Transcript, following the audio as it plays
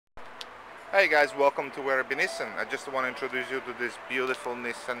Hey guys, welcome to Werribee Nissan. I just want to introduce you to this beautiful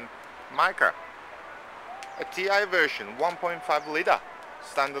Nissan Micra. A TI version, 1.5 litre,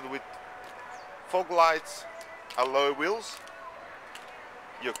 standard with fog lights, alloy wheels,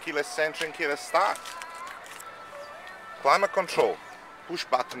 your keyless entry and keyless start, climate control, push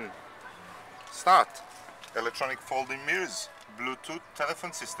button start, electronic folding mirrors, Bluetooth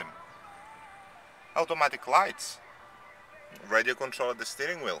telephone system, automatic lights, radio control at the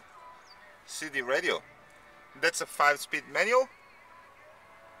steering wheel, CD radio. That's a 5-speed manual.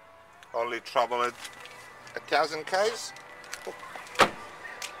 Only traveled 1,000 k's.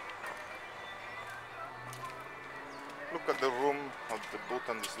 Look at the room of the boot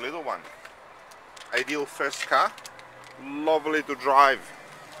on this little one. Ideal first car. Lovely to drive.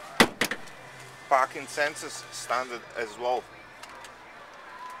 Parking sensors standard as well.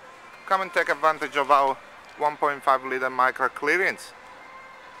 Come and take advantage of our 1.5 litre Micra clearance.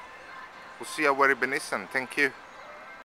 We'll see you at Werribee Nissan. Thank you.